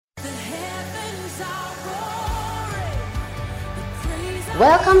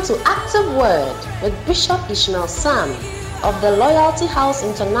Welcome to Active Word with Bishop Ishmael Sam of the Loyalty House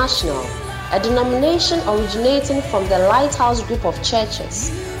International, a denomination originating from the Lighthouse Group of Churches,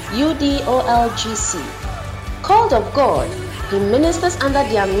 UDOLGC. Called of God, he ministers under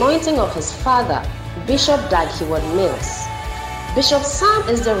the anointing of his father, Bishop Dahwenya Mills. Bishop Sam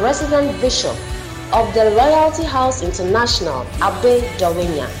is the resident bishop of the Loyalty House International, Abbey,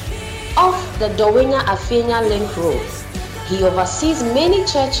 Dahwenya, off the Dahwenya Link Road. He oversees many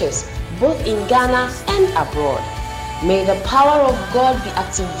churches, both in Ghana and abroad. May the power of God be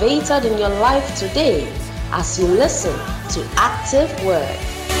activated in your life today as you listen to Active Word.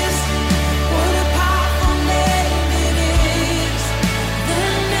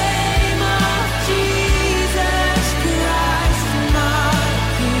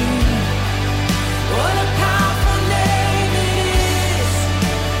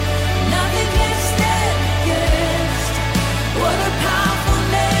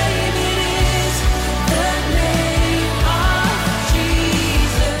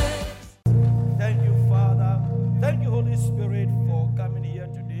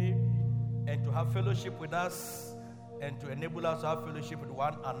 Fellowship with us and to enable us to have fellowship with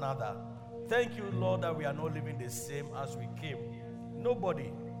one another. Thank you, Lord, that we are not living the same as we came.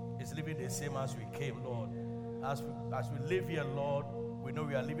 Nobody is living the same as we came, Lord. As we live here, Lord, we know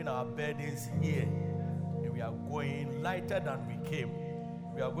we are leaving our burdens here and we are going lighter than we came.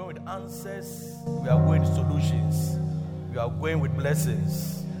 We are going with answers, we are going with solutions, we are going with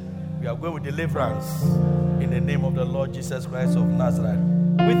blessings, we are going with deliverance in the name of the Lord Jesus Christ of Nazareth.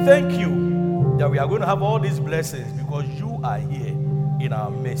 We thank you that we are going to have all these blessings because you are here in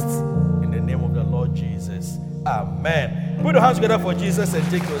our midst. In the name of the Lord Jesus. Amen. Put your hands together for Jesus and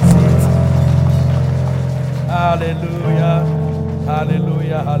take your seats. Hallelujah.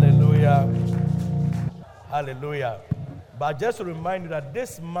 Hallelujah. Hallelujah. Hallelujah. But just to remind you that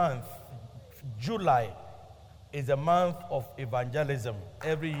this month, July, is a month of evangelism.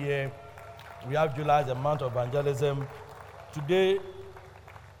 Every year, we have July as a month of evangelism. Today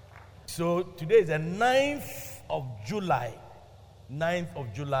is the 9th of July. 9th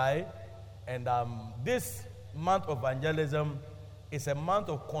of July. And this month of evangelism is a month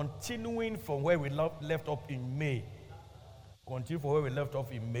of continuing from where we left off in May. Continue from where we left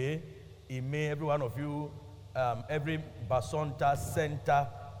off in May. In May, every one of you, every Basonta center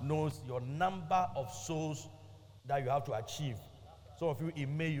knows your number of souls that you have to achieve. Some of you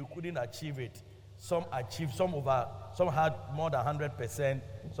in May, you couldn't achieve it. Some achieved, some had more than 100%,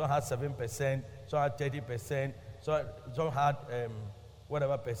 some had 7%, some had 30%, some had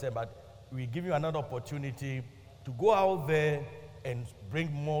whatever percent, but we give you another opportunity to go out there and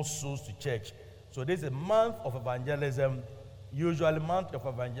bring more souls to church. So this is a month of evangelism. Usually month of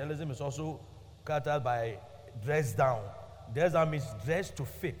evangelism is also catered by dress down. Dress down means dress to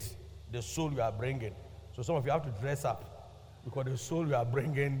fit the soul you are bringing. So some of you have to dress up because the soul you are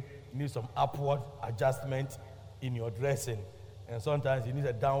bringing needs some upward adjustment in your dressing. And sometimes you need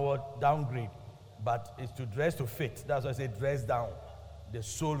a downgrade. But it's to dress to fit. That's why I say dress down. The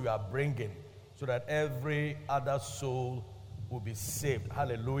soul you are bringing so that every other soul will be saved.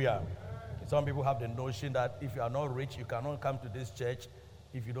 Hallelujah. Some people have the notion that if you are not rich, you cannot come to this church.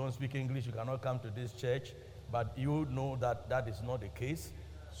 If you don't speak English, you cannot come to this church. But you know that that is not the case.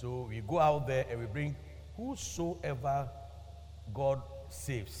 So we go out there and we bring whosoever God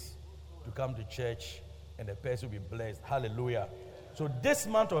saves to come to church, and the person will be blessed. Hallelujah. So this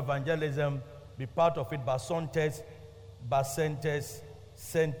month of evangelism, be part of it. Basontes, Basentes,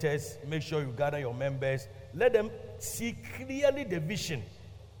 centers. Make sure you gather your members. Let them see clearly the vision.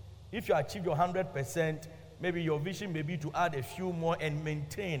 If you achieve your 100%, maybe your vision may be to add a few more and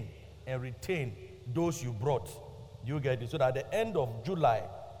maintain and retain those you brought. You get it? So that at the end of July,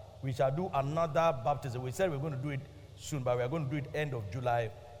 we shall do another baptism. We said we're going to do it soon, but we are going to do it end of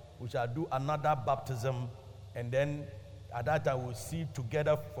July. We shall do another baptism, and then at that time we'll see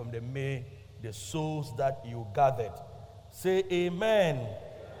together from the May the souls that you gathered. Say amen. Amen.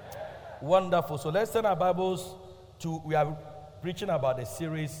 Wonderful. So let's turn our Bibles to, we are preaching about the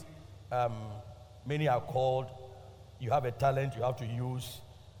series, many are called, you have a talent you have to use,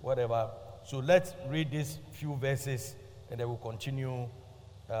 whatever. So let's read these few verses and then we'll continue.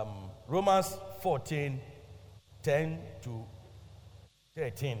 Romans 14, 10 to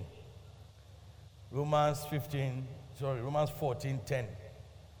 13. Romans 14, 10.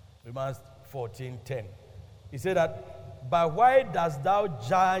 Romans 14, 10. He said that, but why dost thou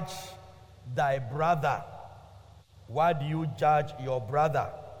judge thy brother? Why do you judge your brother?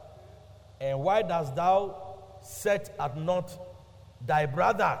 And why dost thou set at naught thy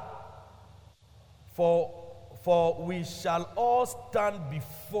brother? For For we shall all stand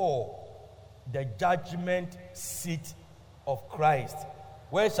before the judgment seat of Christ.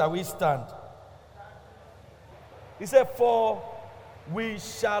 Where shall we stand? He said, for we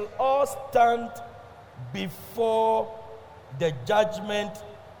shall all stand before the judgment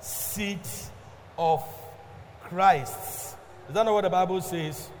seat of Christ. Is that not what the Bible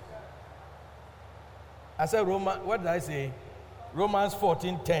says? I said what did I say? Romans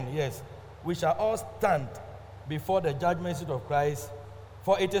 14:10, yes. We shall all stand before the judgment seat of Christ.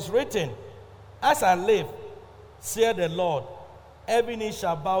 For it is written, as I live, saith the Lord, every knee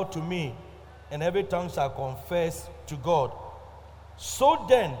shall bow to me, and every tongue shall confess to God. So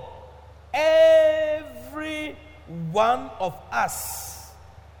then, every one of us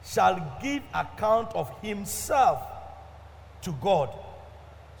shall give account of himself to God.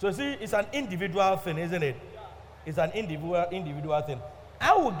 So see, it's an individual thing, isn't it? It's an individual thing.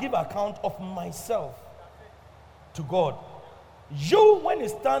 I will give account of myself to God. You, when you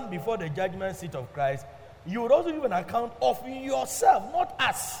stand before the judgment seat of Christ, you would also give an account of yourself, not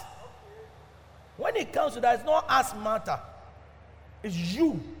us. When it comes to that, it's not us matter. It's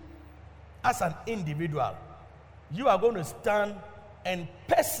you as an individual. You are going to stand and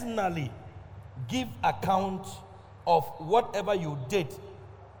personally give account of whatever you did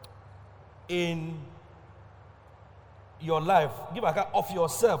in your life. Give account of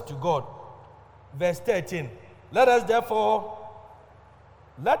yourself to God. Verse 13. Let us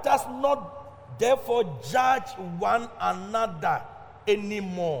not therefore judge one another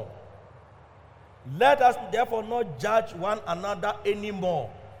anymore. Let us therefore not judge one another anymore,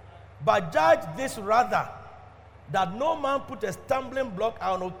 but judge this rather, that no man put a stumbling block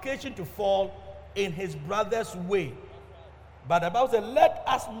on occasion to fall in his brother's way. But the Bible says, let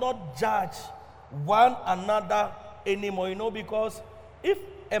us not judge one another anymore. You know, because if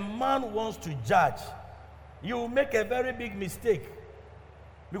a man wants to judge, you will make a very big mistake.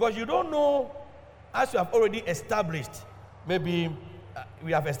 Because you don't know, as you have already established, maybe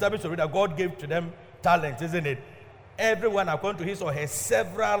we have established already that God gave to them talents, isn't it? Everyone according to his or her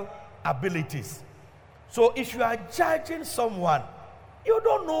several abilities. So if you are judging someone, you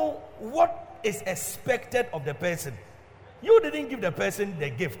don't know what is expected of the person. You didn't give the person the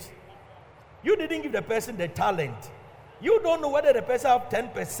gift. You didn't give the person the talent. You don't know whether the person have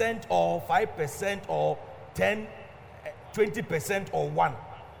 10% or 5% or 10, 20% or 1.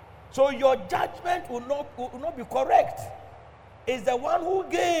 So your judgment will not be correct. It's the one who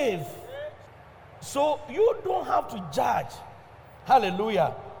gave. So you don't have to judge.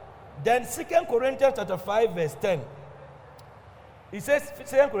 Hallelujah. Then 2 Corinthians chapter 5 verse 10. It says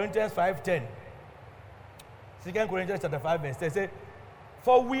 2 Corinthians 5:10. 2 Corinthians chapter 5 verse 10 says,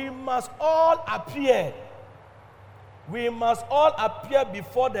 for we must all appear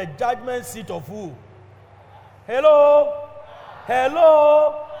before the judgment seat of who? Hello?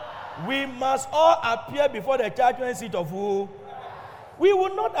 Hello? We must all appear before the judgment seat of who? We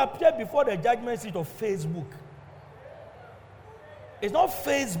will not appear before the judgment seat of Facebook. It's not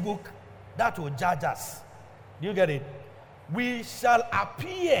Facebook that will judge us. Do you get it? We shall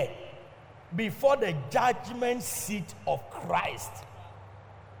appear before the judgment seat of Christ.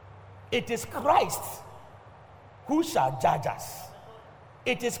 It is Christ who shall judge us.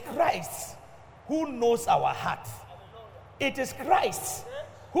 It is Christ who knows our heart. It is Christ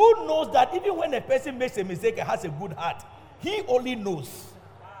who knows that even when a person makes a mistake and has a good heart, he only knows.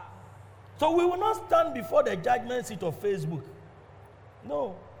 So we will not stand before the judgment seat of Facebook.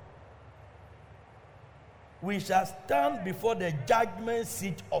 No. We shall stand before the judgment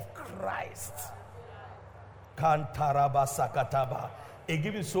seat of Christ. Kantaraba sakataba. It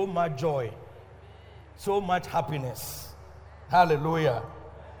gives you so much joy, so much happiness. Hallelujah.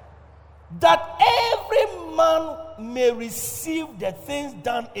 That every man may receive the things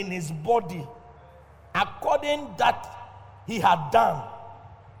done in his body according that he had done,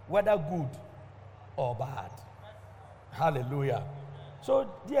 whether good or bad. Hallelujah. So,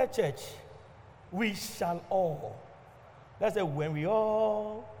 dear church, we shall all, let's say, when we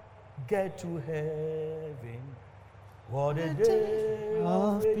all get to heaven, what a day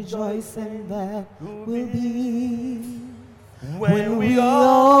of rejoicing that will be when we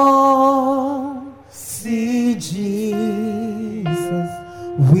all all see Jesus.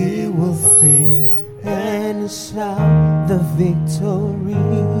 We will sing and shout the victory.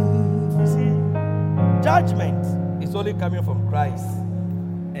 You see, judgment is only coming from Christ.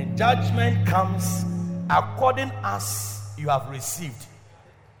 And judgment comes according as you have received.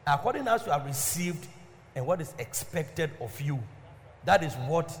 According as you have received and what is expected of you. That is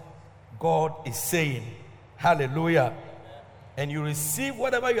what God is saying. Hallelujah. And you receive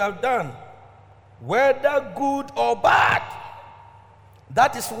whatever you have done. whether good or bad.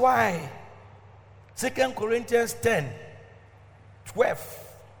 That is why 2 Corinthians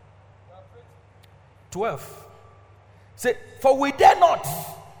 10:12 say, for we dare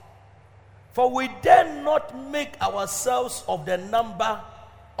not make ourselves of the number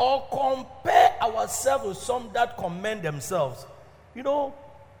or compare ourselves with some that commend themselves. You know,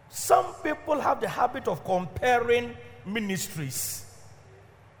 some people have the habit of comparing ministries.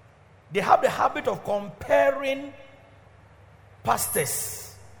 They have the habit of comparing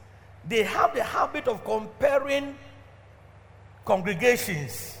pastors. They have the habit of comparing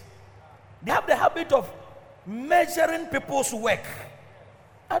congregations. They have the habit of measuring people's work.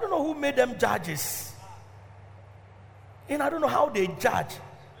 I don't know who made them judges. And I don't know how they judge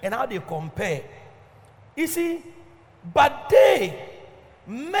and how they compare. You see, but they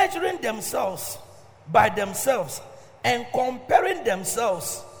measuring themselves by themselves and comparing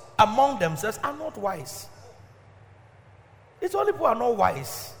themselves among themselves are not wise. It's only people who are not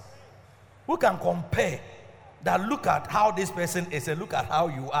wise who can compare, that look at how this person is and look at how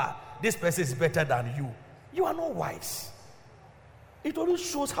you are. This person is better than you. You are not wise. It only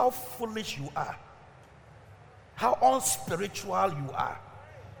shows how foolish you are, how unspiritual you are,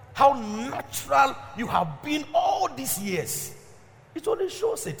 how natural you have been all these years. It only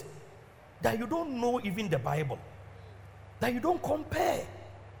shows it that you don't know even the Bible, that you don't compare.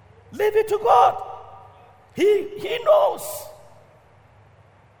 Leave it to God. He knows.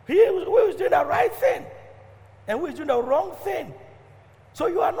 Who is doing the right thing and who is doing the wrong thing. So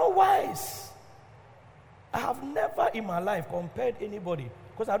you are not wise. I have never in my life compared anybody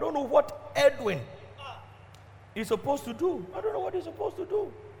because I don't know what Edwin is supposed to do. I don't know what he's supposed to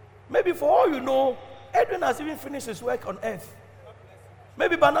do. Maybe for all you know, Edwin has even finished his work on earth.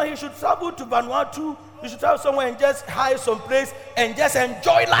 Maybe by now he should travel to Vanuatu. He should travel somewhere and just hire some place and just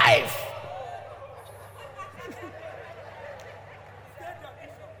enjoy life.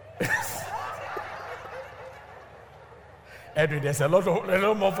 Edwin, there's a lot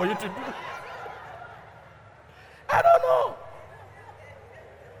more for you to do. I don't know.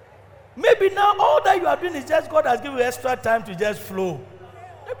 Maybe now all that you are doing is just God has given you extra time to just flow.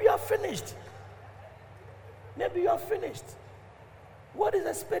 Maybe you are finished. Maybe you are finished. What is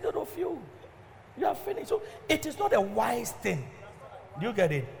expected of you? You are finished. So it is not a wise thing. Do you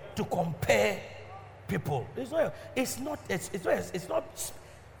get it? To compare people. It's not.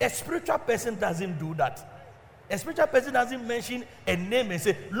 A spiritual person doesn't do that. A spiritual person doesn't mention a name and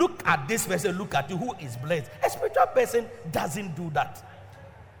say, look at this person, look at you, who is blessed. A spiritual person doesn't do that.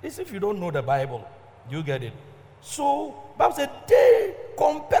 It's if you don't know the Bible. You get it? So, Bible said, they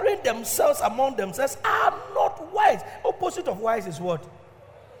comparing themselves among themselves are not wise. Opposite of wise is what?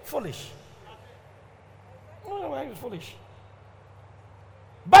 Foolish. Wise is foolish.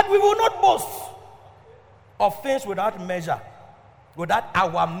 But we will not boast of things without measure, without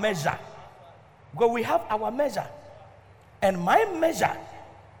our measure. Because we have our measure. And my measure,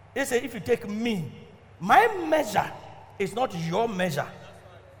 they say if you take me, my measure is not your measure.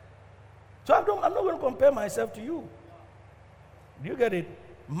 So I'm not going to compare myself to you. Do you get it?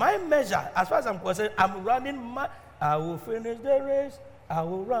 My measure, as far as I'm concerned, I will finish the race. I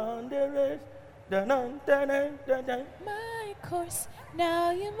will run the race. My course,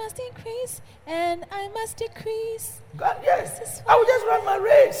 now you must increase, and I must decrease. God, yes, I will just run my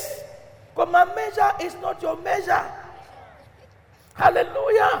race. But my measure is not your measure.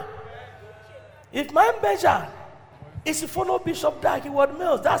 Hallelujah. If my measure is to follow Bishop Dag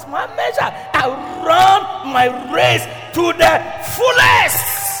Heward-Mills, that's my measure. I run my race to the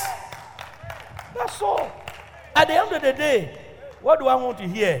fullest. That's all. At the end of the day, what do I want to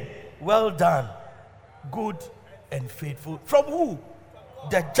hear? Well done, good and faithful. From who?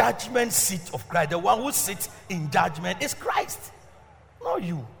 The judgment seat of Christ. The one who sits in judgment is Christ, not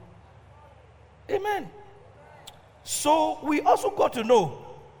you. Amen. So we also got to know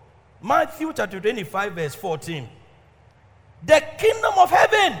Matthew chapter 25 verse 14. The kingdom of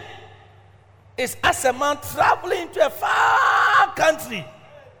heaven is as a man traveling to a far country,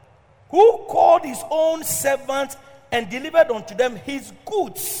 who called his own servants and delivered unto them his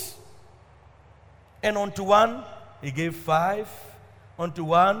goods. And unto one he gave 5, unto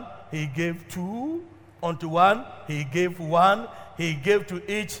one he gave 2, unto one he gave 1. He gave to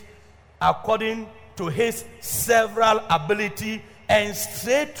each according to his several ability, and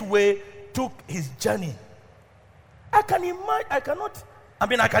straightway took his journey. I can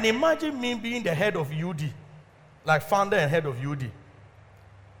imagine me being the head of UD, like founder and head of UD.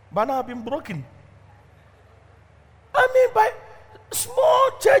 But now I've been broken. I mean, by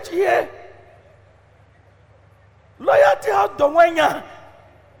small church here, Loyalty House, Dahwenya.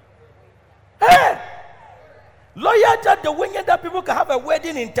 Hey! that Dahwenya that people can have a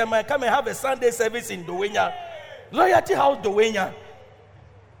wedding in Tema and come and have a Sunday service in Dahwenya? Loyalty House Dahwenya.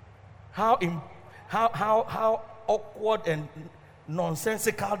 How awkward and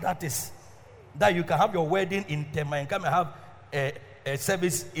nonsensical that is. That you can have your wedding in Tema and come and have a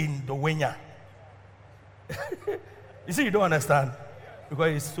service in Dahwenya. You see, you don't understand.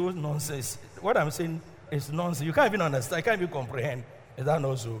 Because it's so nonsense. What I'm saying is nonsense. You can't even understand. You can't even comprehend. Is that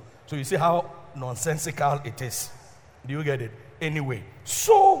not so? So you see how nonsensical it is. Do you get it? Anyway.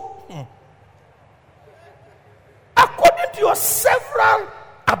 So, according to your several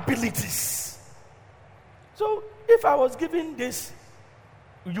abilities. So, if I was given this,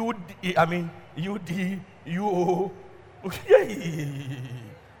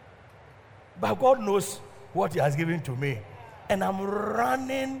 but God knows what He has given to me. And I'm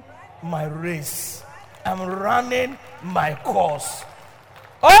running my race. I'm running my course.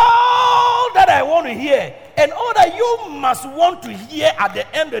 All that I want to hear and all that you must want to hear at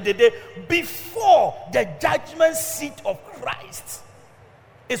the end of the day before the judgment seat of Christ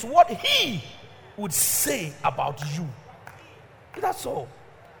is what He would say about you. That's all.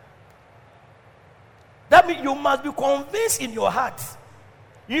 That means you must be convinced in your heart.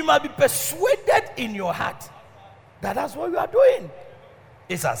 You must be persuaded in your heart that that's what you are doing.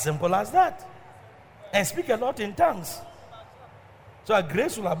 It's as simple as that. And speak a lot in tongues. So our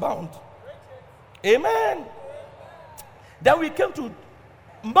grace will abound. Amen. Then we came to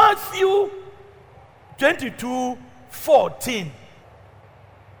Matthew 22:14.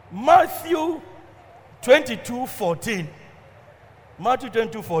 Matthew 22:14. Matthew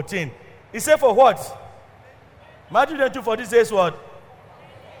 22:14. He said for what? Matthew 22:14 says what?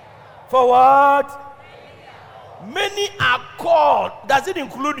 For what? Many are called. Does it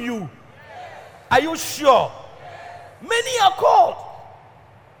include you? Are you sure? Many are called.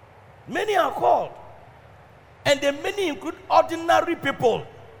 Many are called. And the many include ordinary people.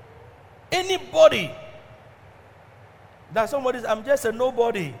 Anybody. That somebody says, I'm just a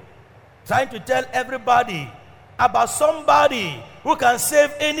nobody. Trying to tell everybody about somebody who can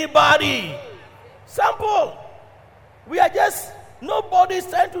save anybody. Simple. We are just, nobody is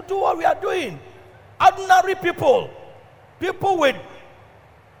trying to do what we are doing. Ordinary people. People with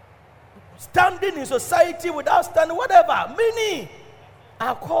standing in society without standing, whatever. Many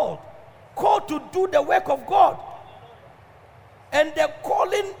are called. Called to do the work of God. And the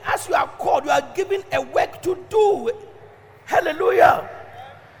calling, as you are called, you are given a work to do. Hallelujah.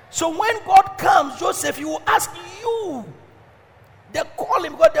 So when God comes, Joseph, he will ask you the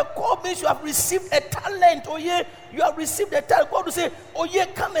calling, because the call means you have received a talent. Oh yeah, you have received a talent. God will say, oh yeah,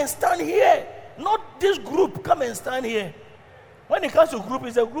 come and stand here. Not this group, come and stand here. When it comes to group,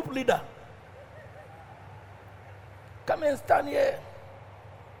 he's a group leader. Come and stand here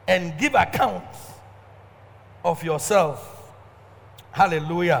and give account of yourself.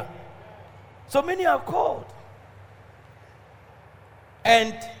 Hallelujah. So many are called.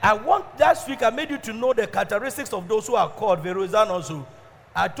 And I want, last week I made you to know the characteristics of those who are called. Verozan also.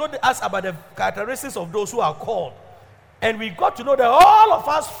 I told us about the characteristics of those who are called. And we got to know that all of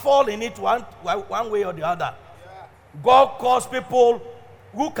us fall in it one way or the other. God calls people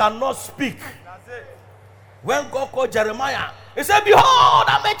who cannot speak. That's it. When God called Jeremiah, he said, behold,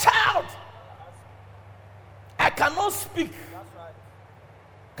 I'm a child. I cannot speak. That's right.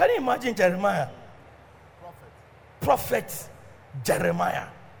 Can you imagine Jeremiah? Prophet Jeremiah.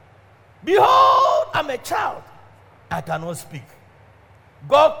 Behold, I'm a child. I cannot speak.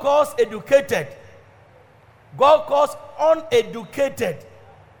 God calls educated. God calls uneducated.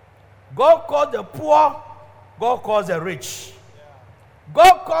 God calls the poor. God calls the rich.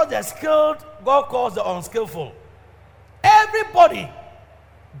 God calls the skilled. God calls the unskillful. Everybody,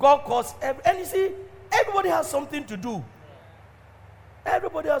 God calls. And you see, everybody has something to do.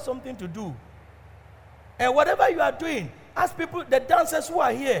 Everybody has something to do. And whatever you are doing, as people, the dancers who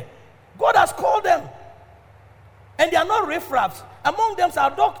are here, God has called them. And they are not riffraffs. Among them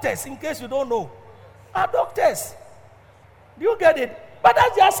are doctors, in case you don't know. Are doctors. Do you get it? But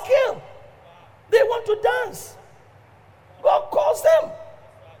that's their skill. They want to dance. God calls them.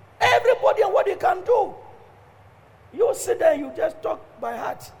 Everybody and what they can do. You sit there and you just talk by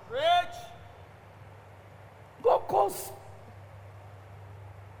heart. Rich. God calls.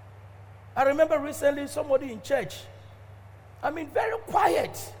 I remember recently somebody in church. Very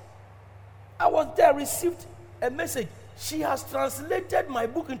quiet. I was there, received a message. She has translated my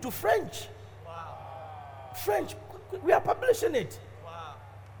book into French. Wow. French. We are publishing it. Wow.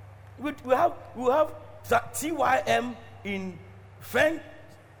 We have TYM in French,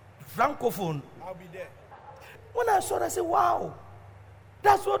 Francophone. I'll be there. When I saw it, I said, wow.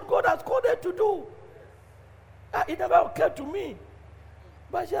 That's what God has called her to do. It never occurred to me.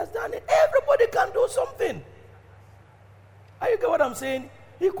 But she has done it. Everybody can do something. Are you get what I'm saying?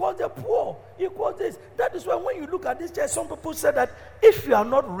 He calls the poor. He calls this. That is why when you look at this church, some people say that if you are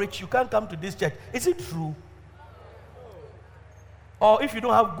not rich, you can't come to this church. Is it true? Or if you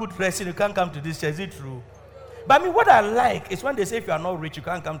don't have good dressing, you can't come to this church. Is it true? But I mean, what I like is when they say if you are not rich, you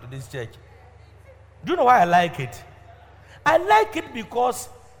can't come to this church. Do you know why I like it? I like it because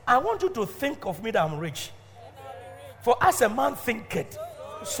I want you to think of me that I'm rich. For as a man thinketh,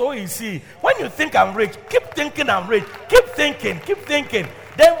 so you see. When you think I'm rich, keep thinking I'm rich. Keep thinking.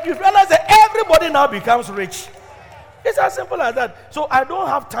 Then you realize that everybody now becomes rich. It's as simple as that. So I don't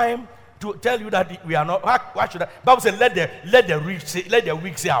have time to tell you that we are not. Why should I? Bible says, let the rich say, let the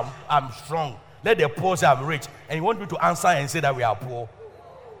weak say I'm strong. Let the poor say I'm rich. And you want me to answer and say that we are poor.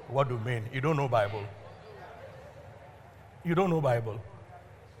 What do you mean? You don't know Bible. You don't know Bible.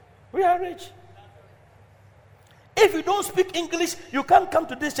 We are rich. If you don't speak English, you can't come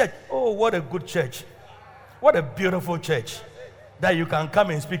to this church. Oh, what a good church. What a beautiful church. That you can come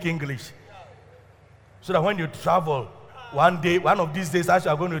and speak English. So that when you travel, one of these days, as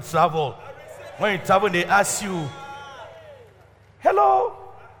you are going to travel, when you travel, they ask you, hello.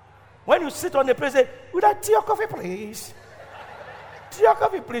 When you sit on the place, say, would I tea or coffee, please? Tea or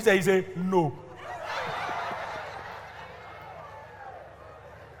coffee, please? And you say, no.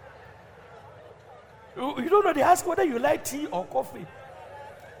 You don't know, they ask whether you like tea or coffee.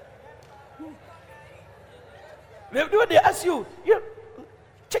 They ask you,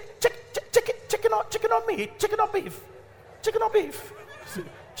 chicken or meat, chicken or beef, chicken or beef. You say,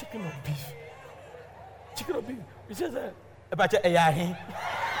 chicken or beef, chicken or beef. You say that about your AI.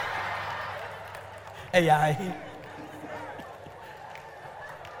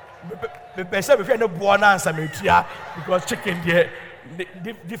 Because chicken,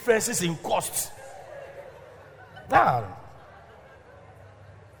 the differences in cost. Now,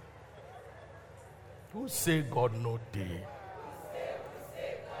 who say God no day?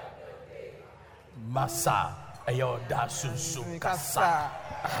 Masa ayoda susu kasa.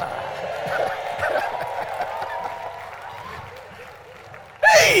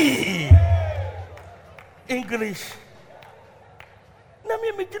 Hey! English. Na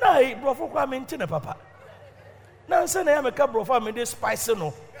me gina bro for kwa me papa. Na say na ya me ka bro for me dey spice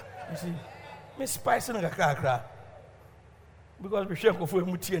no. You see, me spice no kakra. Because we share for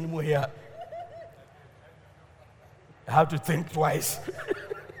muti anymore here. I have to think twice.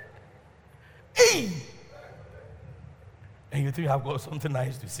 Hey! And you think I've got something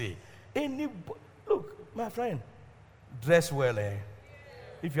nice to say. Look, my friend, dress well.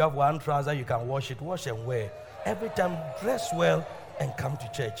 If you have one trouser, you can wash it, wash and wear. Every time, dress well and come to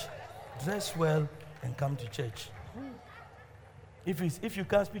church. Dress well and come to church. If you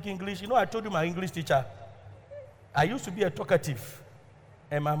can't speak English, I told you my English teacher, I used to be a talkative.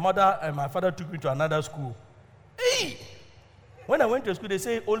 And my mother and my father took me to another school. Hey! When I went to school, they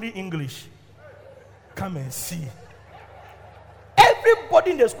say only English. Come and see.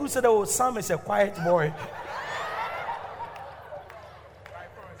 Everybody in the school said, oh, Sam is a quiet boy.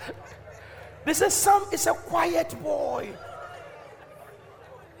 They said, Sam is a quiet boy.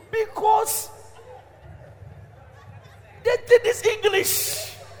 Because they did this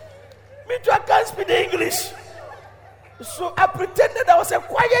English. Me too, I can't speak the English. So I pretended I was a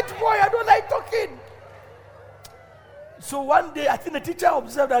quiet boy. I don't like talking. So one day, I think the teacher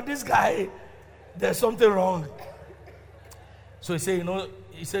observed that this guy, there's something wrong. So he said,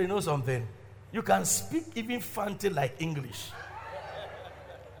 you know something? You can speak even fancy like English.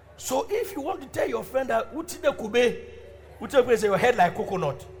 So if you want to tell your friend that Utide Kube say your head like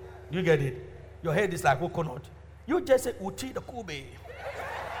coconut. You get it? Your head is like coconut. You just say Utide Kube.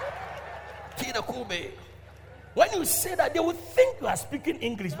 Utide Kube. When you say that, they will think you are speaking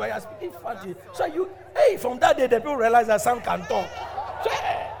English, but you are speaking fancy. So from that day, the people realize that some can talk.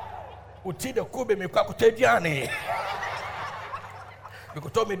 Utide Kube me kwa kutediane.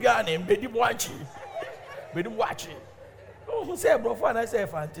 Because told me diane bedi watching. Who say bro and I say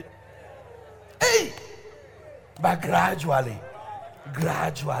fancy. Hey! But gradually.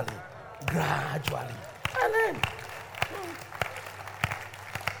 And then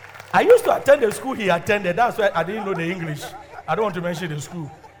I used to attend the school he attended. That's why I didn't know the English. I don't want to mention the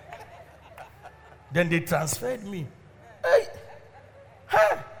school. Then they transferred me. Hey!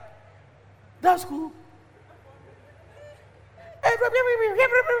 That's cool. I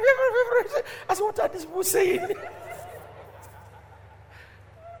said, what are these people saying?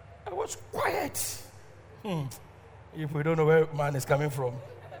 I was quiet. If we don't know where man is coming from.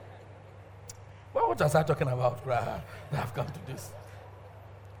 Well, what was I talking about? I've come to this.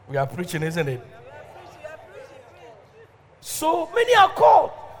 We are preaching, isn't it? So many are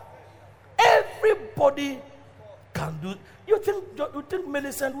called. Everybody can do. You think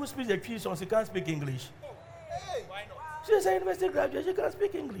Millicent, who speaks the key songs, she can't speak English? Why not? She's a university graduate, she can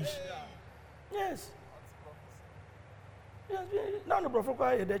speak English. Yes. Now the prophet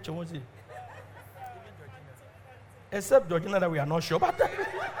quiet that you won't see. Except Georgina that we are not sure about that.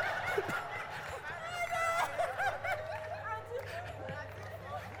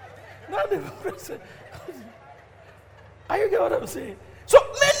 Now the prophet. Are you getting what I'm saying? So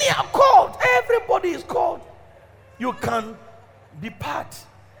many are called. Everybody is called. You can be part.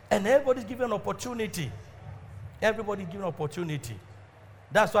 And everybody's given an opportunity. Everybody given an opportunity.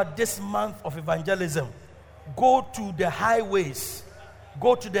 That's why this month of evangelism, go to the highways,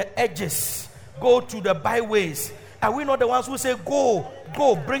 go to the edges, go to the byways. Are we not the ones who say go,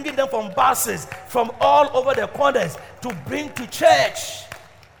 bringing them from buses, from all over the corners to bring to church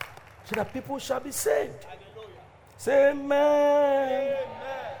so that people shall be saved? Say amen. Amen.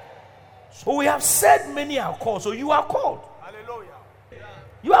 So we have said many are called. So you are called. Hallelujah.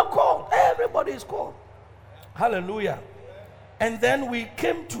 You are called. Everybody is called. Hallelujah. And then we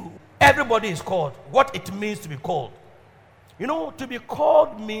came to everybody is called. What it means to be called. You know, to be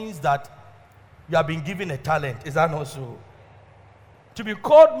called means that you have been given a talent. Is that not so? To be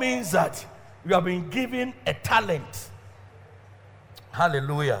called means that you have been given a talent.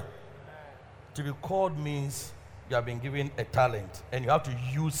 Hallelujah. To be called means you have been given a talent and you have to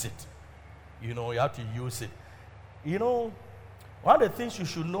use it. You know, you have to use it. You know, one of the things you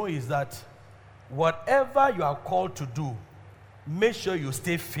should know is that whatever you are called to do, make sure you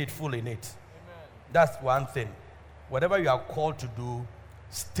stay faithful in it. Amen. That's one thing. Whatever you are called to do,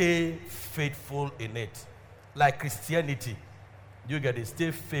 stay faithful in it. Like Christianity. You get it?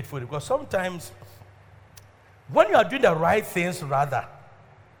 Stay faithful. Because sometimes, when you are doing the right things, rather,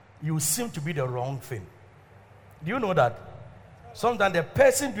 you seem to be the wrong thing. Do you know that? Sometimes the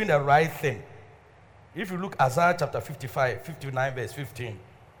person doing the right thing, if you look Isaiah chapter 59 verse 15,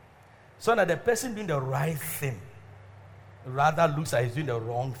 so that the person doing the right thing rather looks like he's doing the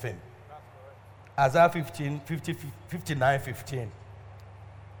wrong thing. Isaiah 59, 15.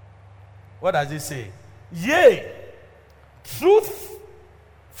 What does it say? Yea, truth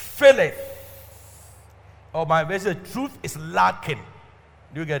faileth. Or my verse says, truth is lacking.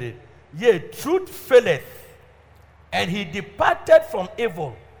 Do you get it? Yea, truth faileth. And he departed from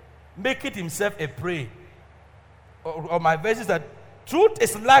evil, making himself a prey. Or my verse is that truth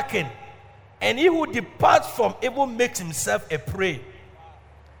is lacking. And he who departs from evil makes himself a prey.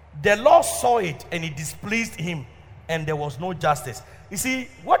 The Lord saw it and it displeased him, and there was no justice. You see,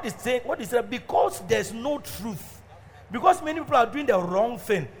 what is that? Because there's no truth, because many people are doing the wrong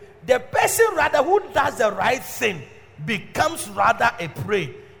thing, the person rather who does the right thing becomes rather a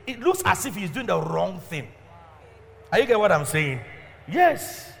prey. It looks as if he's doing the wrong thing. Are you getting what I'm saying?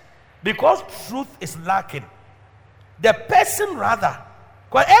 Yes. Because truth is lacking. The person rather,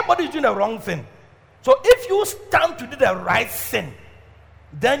 because everybody is doing the wrong thing. So if you stand to do the right thing,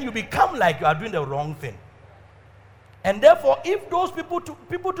 then you become like you are doing the wrong thing. And therefore, if those people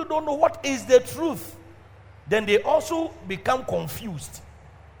don't know what is the truth, then they also become confused.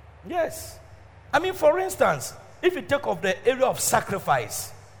 Yes. I mean, for instance, if you take of the area of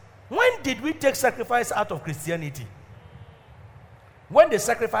sacrifice, when did we take sacrifice out of Christianity? When did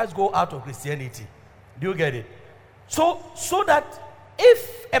sacrifice go out of Christianity? Do you get it? So that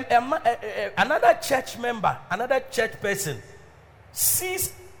if another church member, another church person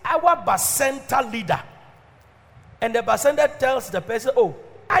sees our Bacenta leader, and the Bacenta tells the person, oh,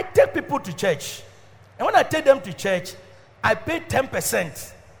 I take people to church. And when I take them to church, I pay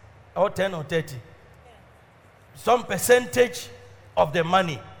 10% or 10 or 30. Some percentage of the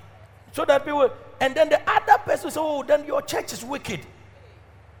money. So that people, and then the other person says, oh, then your church is wicked.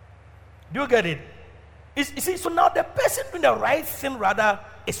 Do you get it? You see, so now the person doing the right thing rather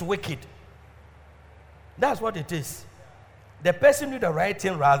is wicked. That's what it is. The person doing the right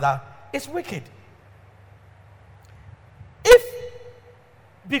thing rather is wicked.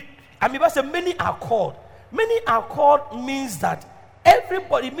 Many are called. Many are called means that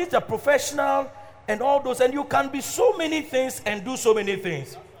everybody means the professional and all those, and you can be so many things and do so many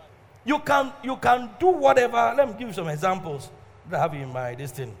things. You can do whatever. Let me give you some examples that I have in mind.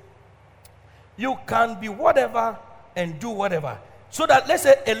 This thing. You can be whatever and do whatever. So that, let's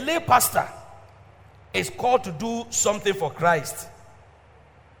say, a lay pastor is called to do something for Christ.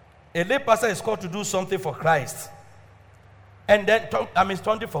 A lay pastor is called to do something for Christ. And then,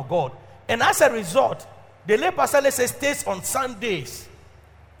 something for God. And as a result, the lay pastor, let's say, stays on Sundays.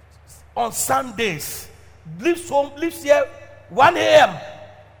 On Sundays. Leaves home, leaves here 1 a.m.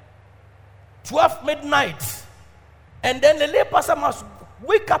 12 midnight. And then the lay pastor must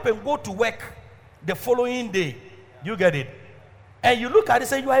wake up and go to work the following day. You get it? And you look at it and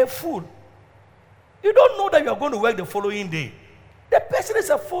say, you are a fool. You don't know that you are going to work the following day. The person is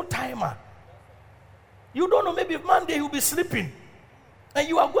a full-timer. You don't know, maybe Monday you'll be sleeping. And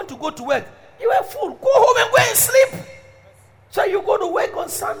you are going to go to work. You are a fool. Go home and go and sleep. So you go to work on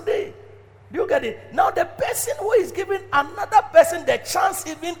Sunday. Do you get it? Now the person who is giving another person the chance,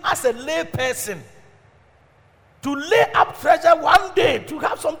 even as a lay person, to lay up treasure one day, to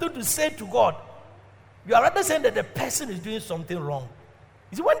have something to say to God, you are rather saying that the person is doing something wrong.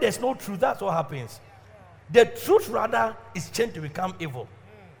 You see, when there's no truth, that's what happens. The truth rather is changed to become evil.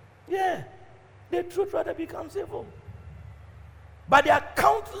 Yeah. The truth rather becomes evil. But there are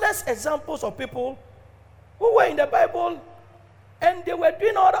countless examples of people who were in the Bible and they were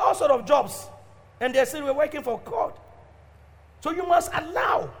doing all sorts of jobs. And they said, we're working for God. So you must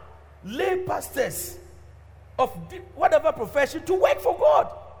allow lay pastors of whatever profession to work for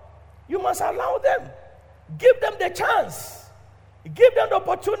God. You must allow them. Give them the chance. Give them the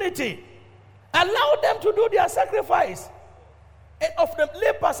opportunity. Allow them to do their sacrifice. And of the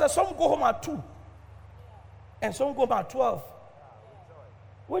lay pastors, some go home at 2. And some go home at 12.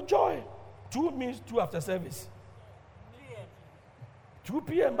 With joy. 2 means 2 after service. 2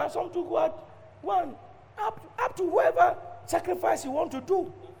 p.m. But some to go at 1. Up to whoever sacrifice you want to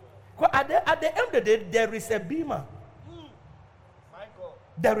do. At the end of the day, there is a bema.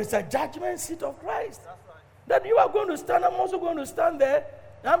 There is a judgment seat of Christ. That you are going to stand, I'm also going to stand there.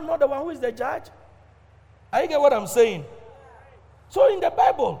 I'm not the one who is the judge. I get what I'm saying. So in the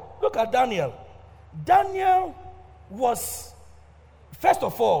Bible, look at Daniel. Daniel was, first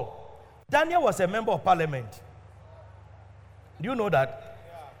of all, Daniel was a member of parliament. Do you know that?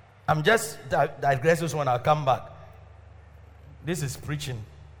 I'm just digressing when I come back. This is preaching.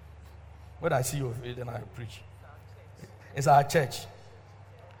 When I see you, then I preach. It's our church.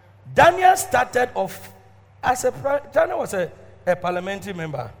 Daniel started off as Daniel was a parliamentary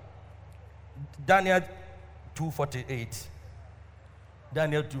member. Daniel 2:48.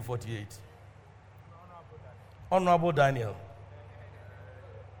 Daniel 2:48. Honorable Daniel.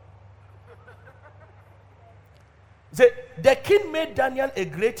 The king made Daniel a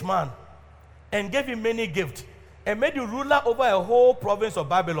great man and gave him many gifts and made him ruler over a whole province of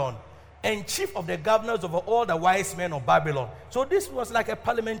Babylon and chief of the governors over all the wise men of Babylon. So this was like a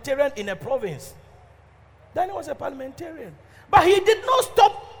parliamentarian in a province. Daniel was a parliamentarian. But he did not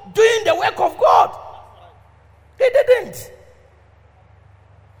stop doing the work of God. He didn't.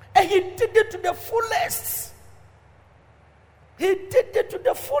 And he did it to the fullest. He did it to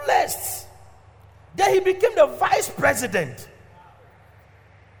the fullest. Then he became the vice president.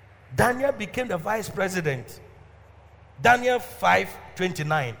 Daniel became the vice president. Daniel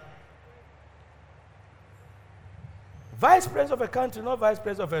 5:29. Vice president of a country, not vice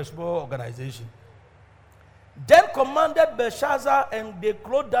president of a small organization. Then commanded Belshazzar, and they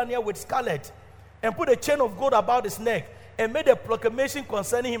clothed Daniel with scarlet and put a chain of gold about his neck and made a proclamation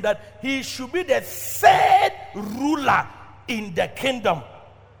concerning him that he should be the third ruler in the kingdom.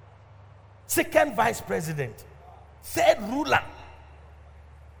 Second vice president. Third ruler.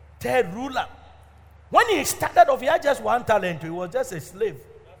 Third ruler. When he started off, he had just one talent. He was just a slave.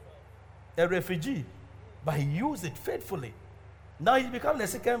 A refugee. But he used it faithfully. Now he's become the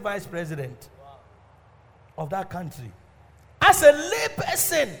second vice president of that country. As a lay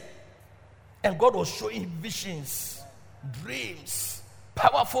person. And God was showing him visions, dreams,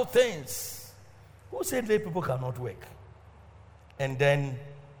 powerful things. Who said lay people cannot work? And then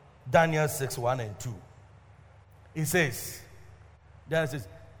Daniel 6:1-2. He says,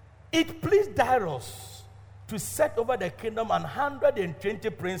 it pleased Darius to set over the kingdom 120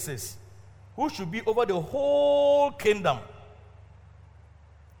 princes who should be over the whole kingdom.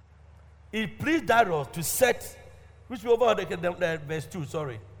 It pleased Darius to set, which will be over the kingdom, verse 2,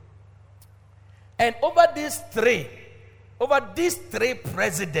 sorry. And over these three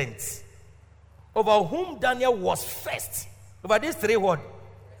presidents, over whom Daniel was first, over these three what?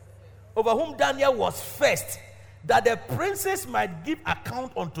 Over whom Daniel was first, that the princes might give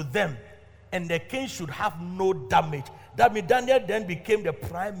account unto them, and the king should have no damage. That means Daniel then became the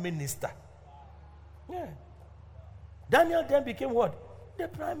prime minister. Yeah. Daniel then became what? The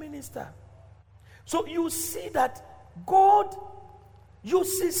prime minister. So you see that God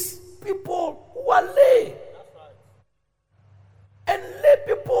uses people who are lay. And lay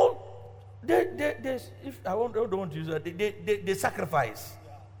people, don't want to use that, they sacrifice.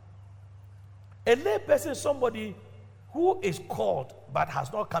 A lay person is somebody who is called but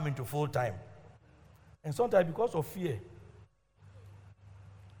has not come into full time. And sometimes because of fear.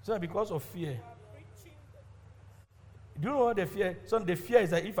 Do you know what they fear? So the fear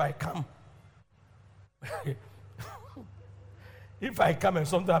is that if I come, if I come and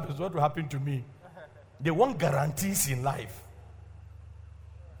something happens, what will happen to me? They want guarantees in life.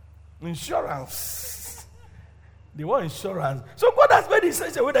 Insurance. They want insurance. So God has made it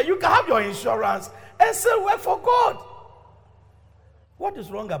such a way that you can have your insurance and still work for God. What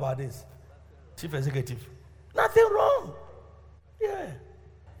is wrong about this, Chief Executive? Nothing wrong. Yeah.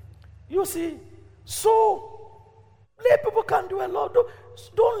 You see, so lay people can do a lot.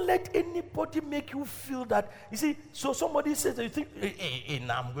 Don't let anybody make you feel that. You see, so somebody says that you think, hey,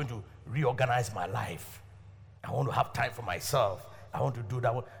 now I'm going to reorganize my life. I want to have time for myself. I want to do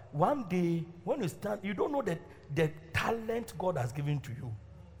that. One day, when you stand, you don't know that the talent God has given to you.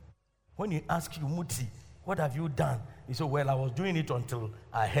 When you ask you, Muti, what have you done? You say, well, I was doing it until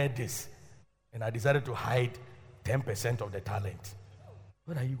I heard this. And I decided to hide 10% of the talent.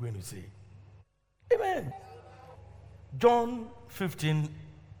 What are you going to say? Amen. John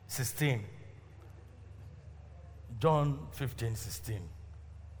 15:16. John 15:16.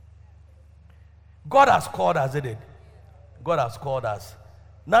 God has called us, isn't it? God has called us.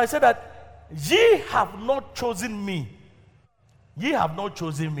 Now he said that ye have not chosen me. Ye have not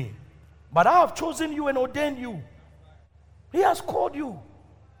chosen me. But I have chosen you and ordained you. He has called you.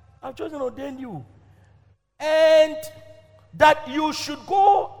 I've chosen and ordained you. And that you should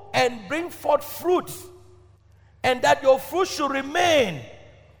go and bring forth fruit. And that your fruit should remain.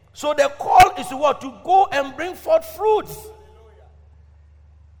 So the call is to what? To go and bring forth fruit.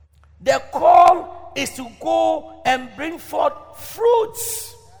 The call is to go and bring forth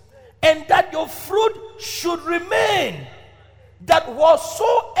fruits. And that your fruit should remain. That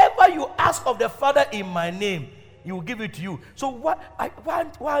whatsoever you ask of the Father in my name, He will give it to you. So why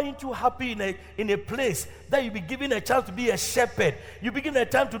aren't you happy in a place that you be given a chance to be a shepherd? You begin a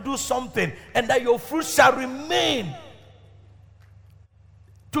time to do something, and that your fruit shall remain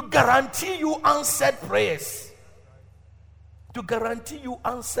to guarantee you answered prayers. To guarantee you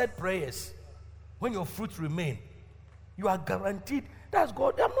answered prayers. When your fruit remain, you are guaranteed. That's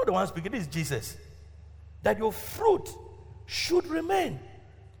God. I'm not the one speaking. This is Jesus. That your fruit should remain.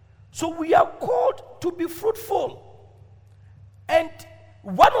 So we are called to be fruitful. And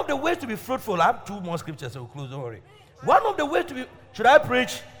one of the ways to be fruitful, I have two more scriptures, so we'll close, don't worry. One of the ways to be, should I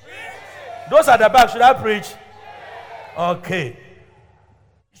preach? Those at the back, should I preach? Okay.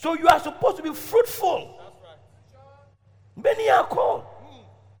 So you are supposed to be fruitful. Many are called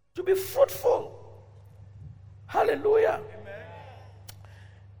to be fruitful. Hallelujah.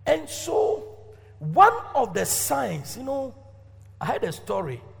 And so, one of the signs, I had a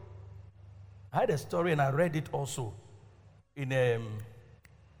story and I read it also in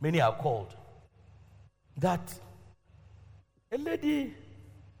Many Are Called, that a lady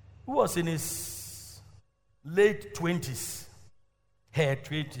who was in his late 20s,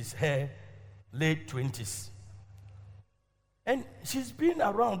 her late 20s, and she's been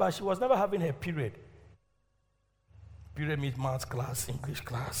around, but she was never having her period. Period means maths class, English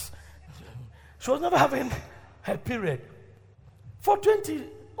class. She was never having her period. For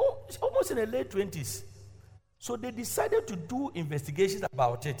almost in her late 20s. So they decided to do investigations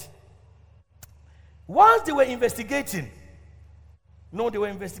about it. Once they were investigating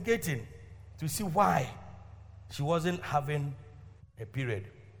to see why she wasn't having a period.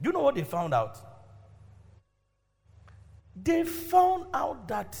 Do you know what they found out? They found out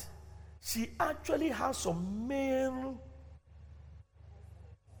that she actually has some male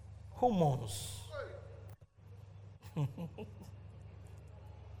hormones.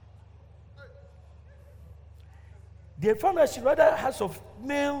 They found that she rather has some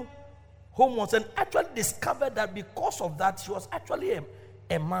male hormones and actually discovered that because of that, she was actually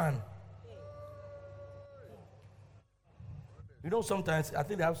a man. Sometimes I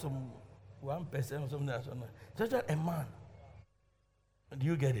think they have some 1% or something like that. Just a man. Do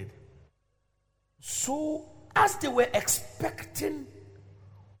you get it? So, as they were expecting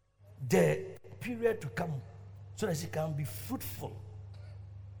the period to come so that she can be fruitful,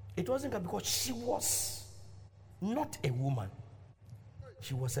 it wasn't because she was not a woman.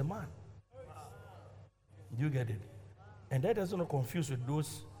 She was a man. Do you get it? And that doesn't confuse with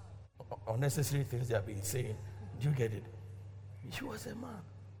those unnecessary things they have been saying. Do you get it? She was a man.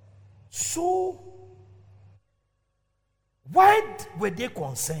 So, why were they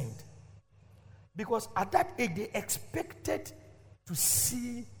concerned? Because at that age, they expected to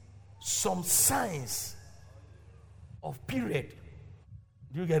see some signs of period.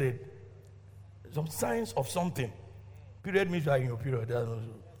 Do you get it? Some signs of something. Period means you are in your period.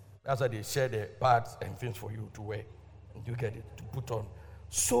 That's why they share the pads and things for you to wear. Do you get it? To put on.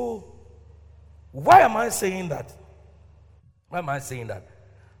 So, why am I saying that? Why am I saying that?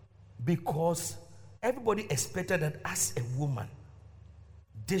 Because everybody expected that as a woman,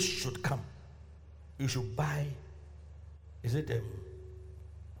 this should come. You should buy. Is it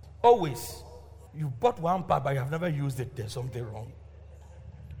always? You bought one part, but you have never used it. There's something wrong.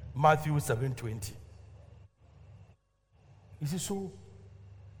 Matthew 7:20. You see, so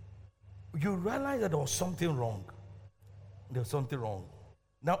you realize that there was something wrong. There's something wrong.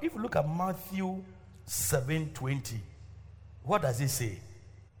 Now, if you look at Matthew 7:20, what does it say?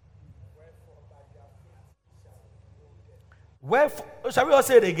 Wherefore, shall we all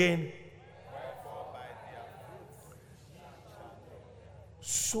say it again?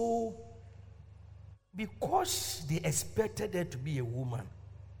 So, because they expected her to be a woman,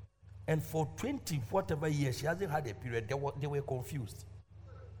 and for 20 whatever years she hasn't had a period, they were confused.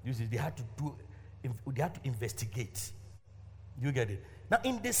 You see, they had to investigate. You get it? Now,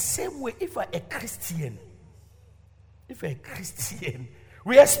 in the same way, if you're a Christian,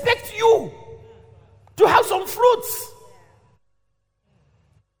 we expect you to have some fruits.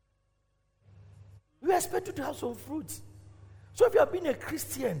 We expect you to have some fruits. So if you have been a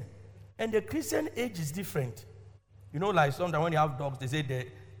Christian, and the Christian age is different, you know, like sometimes when you have dogs, they say the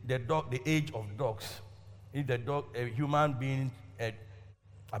age of dogs. If the dog, a human being, they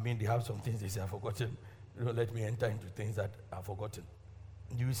have some things they say I've forgotten. Don't let me enter into things that I've forgotten.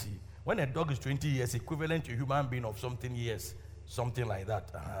 You see, when a dog is 20 years, equivalent to a human being of something years, something like that.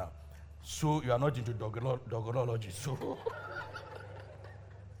 So you are not into dogology.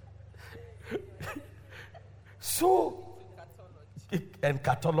 So, and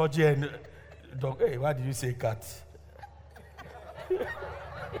catology and dog. Hey, why did you say cat?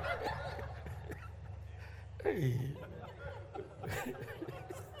 Hey.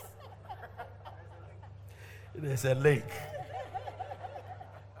 There's a link.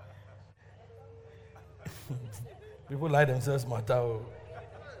 People like themselves matter.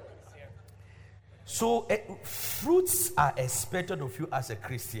 So, fruits are expected of you as a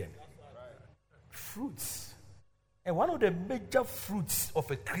Christian. Fruits. And one of the major fruits of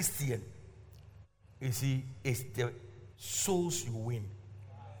a Christian is the souls you win.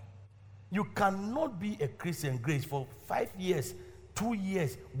 You cannot be a Christian, Grace, for 5 years, 2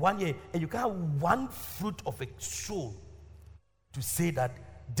 years, 1 year, and you can have one fruit of a soul to say that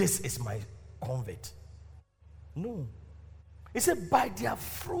this is my convert. No. He said, by their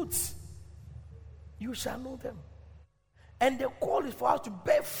fruits, you shall know them. And the call is for us to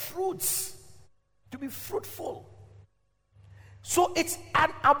bear fruits, to be fruitful. So it's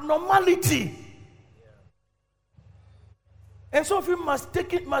an abnormality. And so you must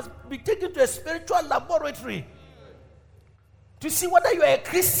be taken to a spiritual laboratory to see whether you are a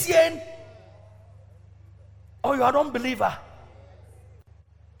Christian or you are an unbeliever.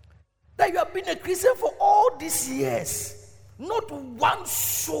 That you have been a Christian for all these years. Not one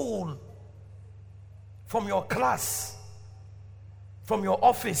soul from your class, from your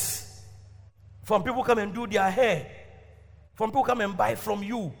office, from people come and do their hair, from people come and buy from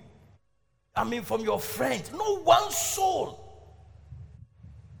you, from your friends. No one soul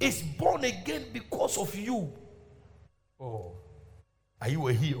is born again because of you. Oh, are you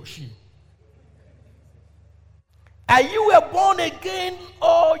a he or she? Are you a born again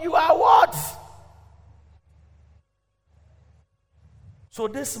or you are what? So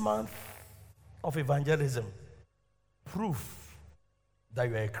this month of evangelism, proof that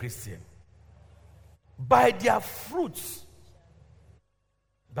you are a Christian. By their fruits.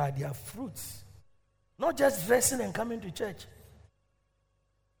 By their fruits. Not just dressing and coming to church.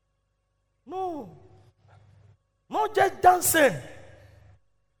 No. Not just dancing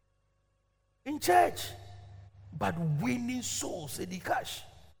in church, but winning souls in the cash.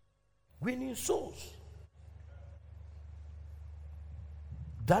 Winning souls.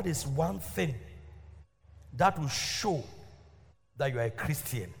 That is one thing that will show that you are a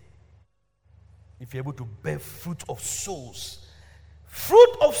Christian. If you're able to bear fruit of souls.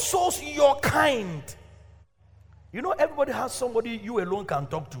 Fruit of souls, your kind. You know, everybody has somebody you alone can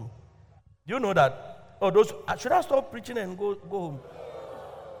talk to. Do you know that? Oh, those. Should I stop preaching and go home?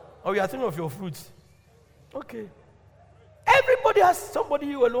 Oh, you are thinking of your fruits. Okay. Everybody has somebody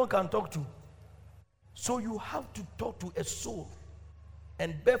you alone can talk to. So you have to talk to a soul.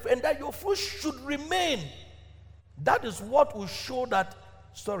 And that your fruit should remain. That is what will show that,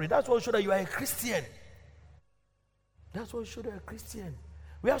 that's what will show that you are a Christian. That's what will show that you are a Christian.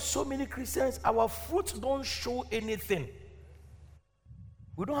 We have so many Christians, our fruits don't show anything.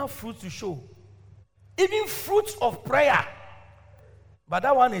 We don't have fruits to show. Even fruits of prayer. But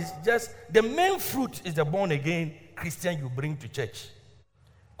that one is just, the main fruit is the born again Christian you bring to church.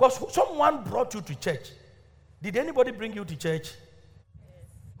 Because someone brought you to church. Did anybody bring you to church?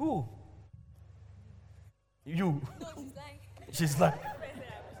 Who? You. She's like,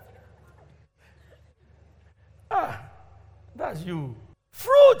 that's you.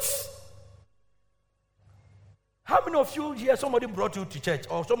 Fruits. How many of you here, somebody brought you to church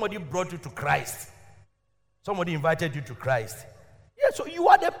or somebody brought you to Christ? Somebody invited you to Christ. Yeah, so you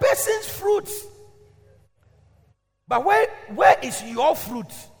are the person's fruit. But where is your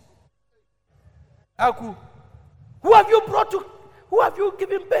fruit? Aku, who have you brought to? Who have you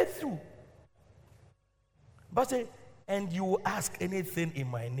given birth to? But say, and you will ask anything in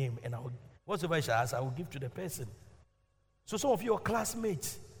my name, and whatsoever I shall ask, I will give to the person. So some of your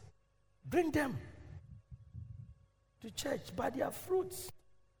classmates, bring them to church by their fruits.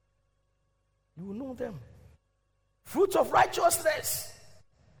 You will know them. Fruits of righteousness.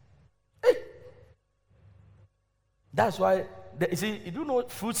 Hey. That's why, you see, you do know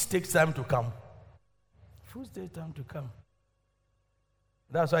fruits takes time to come. Fruits take time to come.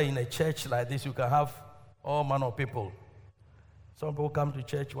 That's why in a church like this, you can have all manner of people. Some people come to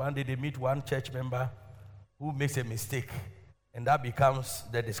church, one day they meet one church member who makes a mistake, and that becomes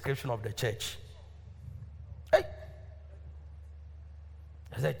the description of the church. Hey!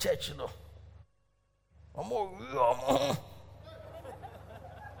 There's a church, you know.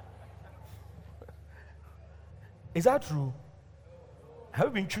 Is that true? Have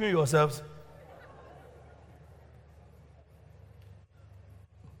you been chewing yourselves?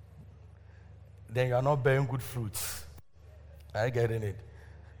 Then you are not bearing good fruits. Are you getting it?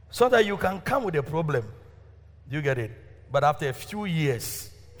 So that you can come with a problem. Do you get it? But after a few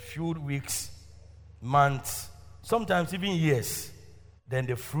years, few weeks, months, sometimes even years, then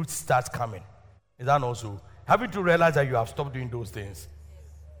the fruit starts coming. Is that also? Have you to realize that you have stopped doing those things?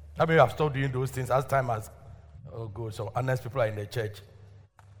 How many of you have stopped doing those things as time has gone? So honest people are in the church.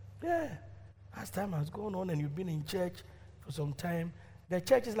 Yeah. As time has gone on and you've been in church for some time, the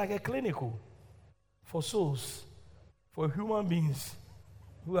church is like a clinical for souls, for human beings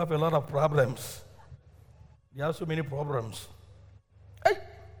who have a lot of problems. There are so many problems. Hey!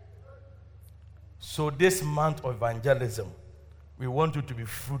 So this month of evangelism, we want you to be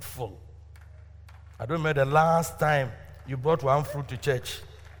fruitful. I don't remember the last time you brought one fruit to church.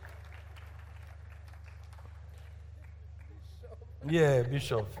 Yeah,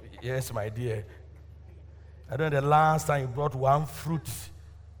 Bishop. Yes, my dear. I don't know the last time you brought one fruit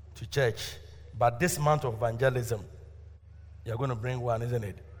to church. But this month of evangelism, you're going to bring one, isn't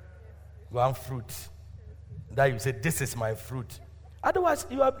it? One fruit. That you say, this is my fruit. Otherwise,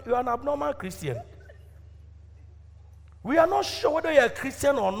 you are an abnormal Christian. We are not sure whether you're a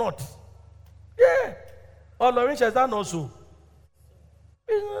Christian or not. Yeah. Or Lawrence, has that not so?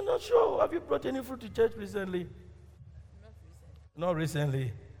 We're not sure. Have you brought any fruit to church recently? Not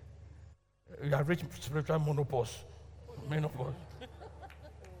recently. You have reached spiritual menopause. Menopause.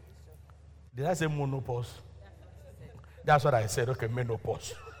 Did I say menopause? That's what I said. Okay,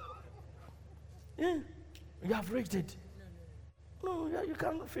 menopause. Yeah. You have reached it. No, you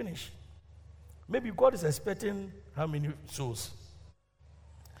cannot finish. Maybe God is expecting how many souls?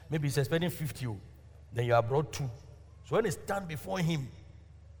 Maybe He's expecting 50. Then you have brought 2. So when you stand before Him,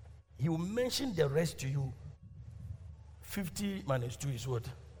 He will mention the rest to you. 50 minus 2 is what?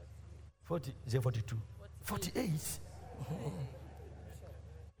 40. Is it 42? 48.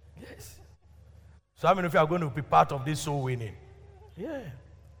 Yes. So how many of you are going to be part of this soul winning? Yeah.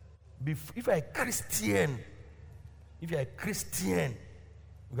 If you're a Christian,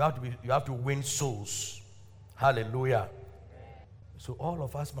 you have to win souls. Hallelujah. So all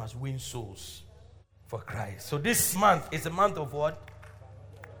of us must win souls for Christ. So this month is a month of what?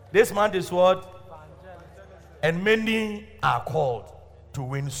 This month is what? And many are called to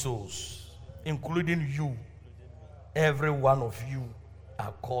win souls, including you. Every one of you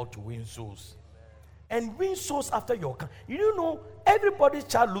are called to win souls. And win souls after your kind. You know, everybody's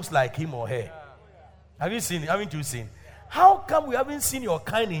child looks like him or her. Have you seen? Haven't you seen? How come we haven't seen your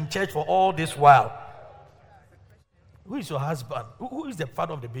kind in church for all this while? Who is your husband? Who is the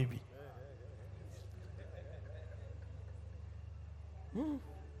father of the baby?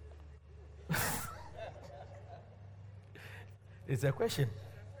 It's a question.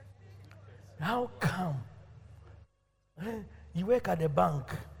 How come? You work at the bank.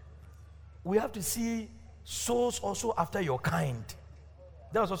 We have to see souls also after your kind.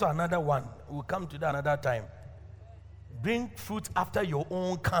 That was also another one. We'll come to that another time. Bring fruit after your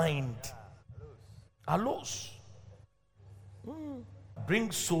own kind. Alos.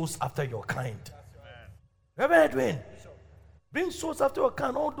 Bring souls after your kind. Reverend Edwin, bring souls after your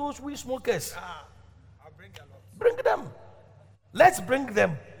kind. All those weed smokers. Bring them. Let's bring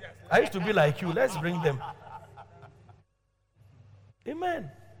them. I used to be like you. Let's bring them. Amen.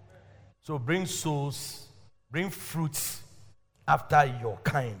 So bring souls, bring fruits after your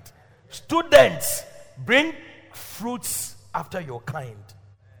kind. Students, bring fruits after your kind.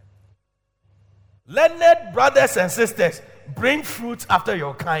 Learned brothers and sisters, bring fruit after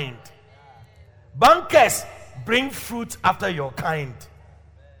your kind. Bankers, bring fruit after your kind.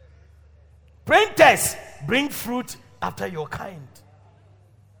 Printers, bring fruit after your kind.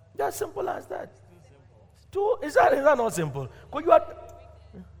 That's simple as that. Is that not simple? Because you are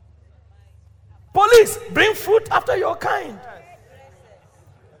police, bring fruit after your kind.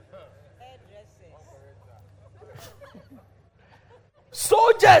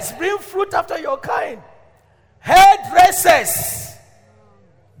 Soldiers, bring fruit after your kind. Hairdressers,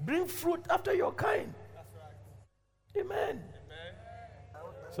 bring fruit after your kind. Amen.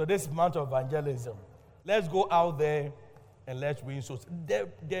 So this month of evangelism, let's go out there and let's win souls.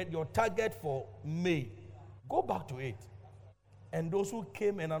 Your target for May, go back to it. And those who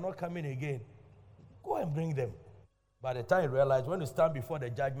came and are not coming again, go and bring them. By the time you realize, when you stand before the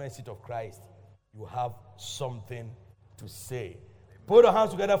judgment seat of Christ, you have something to say. Put your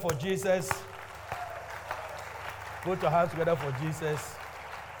hands together for Jesus. Put your hands together for Jesus.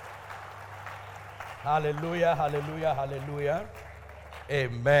 Hallelujah, hallelujah, hallelujah.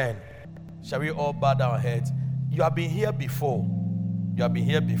 Amen. Shall we all bow down our heads? You have been here before. You have been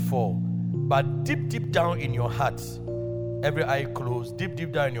here before. But deep down in your heart, every eye closed,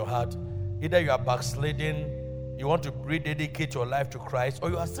 deep down in your heart, either you are backsliding, you want to rededicate your life to Christ,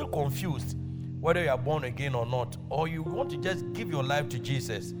 or you are still confused whether you are born again or not, or you want to just give your life to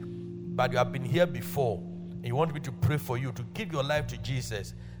Jesus, but you have been here before, and you want me to pray for you to give your life to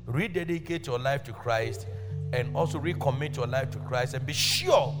Jesus, rededicate your life to Christ, and also recommit your life to Christ, and be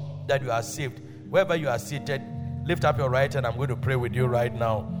sure that you are saved. Wherever you are seated, lift up your right hand. I'm going to pray with you right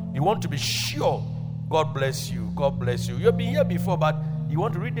now. You want to be sure. God bless you. God bless you. You've been here before, but you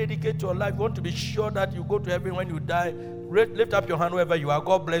want to rededicate your life. You want to be sure that you go to heaven when you die. Lift up your hand wherever you are.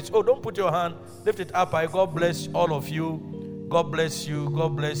 God bless you. Oh, don't put your hand. Lift it up high. God bless all of you. God bless you.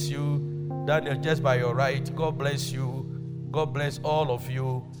 God bless you. Daniel, just by your right. God bless you. God bless all of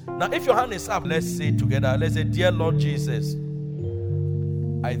you. Now, if your hand is up, let's say together. Let's say, Dear Lord Jesus,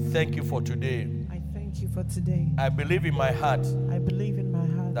 I thank you for today. I thank you for today. I believe in my heart. I believe in my heart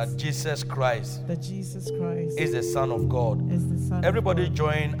that Jesus Christ is the Son of God. Everybody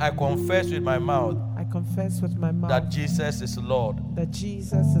join. I confess with my mouth. I confess with my mouth that Jesus is Lord. That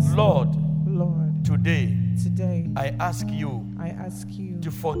Jesus is Lord. Today I ask you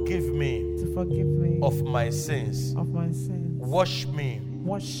to forgive me of my sins. Wash me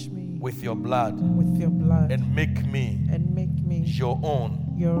with your blood and make me your own.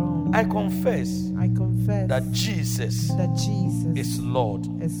 I confess that Jesus is Lord.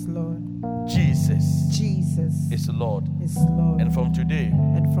 Jesus is Lord. And from today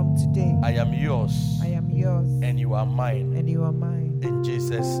I am yours and you are mine. In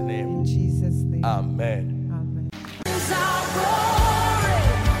Jesus' name. Amen.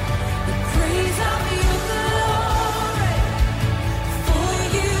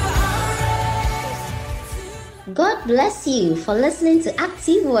 God bless you for listening to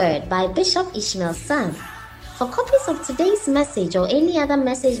Active Word by Bishop Ishmael Sam. For copies of today's message or any other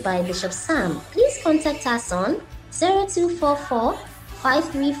message by Bishop Sam, please contact us on 0244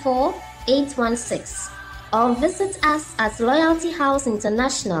 534 816 or visit us at Loyalty House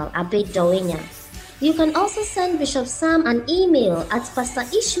International, Abbey, Dahwenya. You can also send Bishop Sam an email at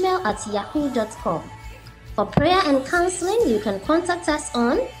pastorishmael@yahoo.com. For prayer and counseling, you can contact us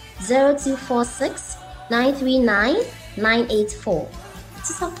on 0246 939 984.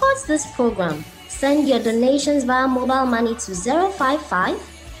 To support this program, send your donations via mobile money to 055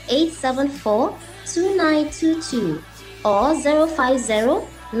 874 2922 or 050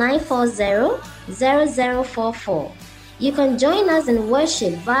 940 0044. You can join us in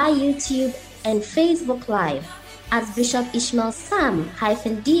worship via YouTube and Facebook Live at Bishop Ishmael Sam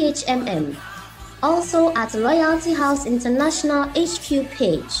 -DHMM. Also at Loyalty House International HQ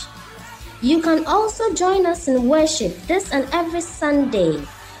page. You can also join us in worship this and every Sunday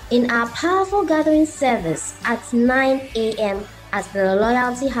in our powerful gathering service at 9 a.m. at the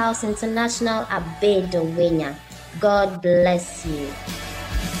Loyalty House International, Abbey, Dahwenya. God bless you.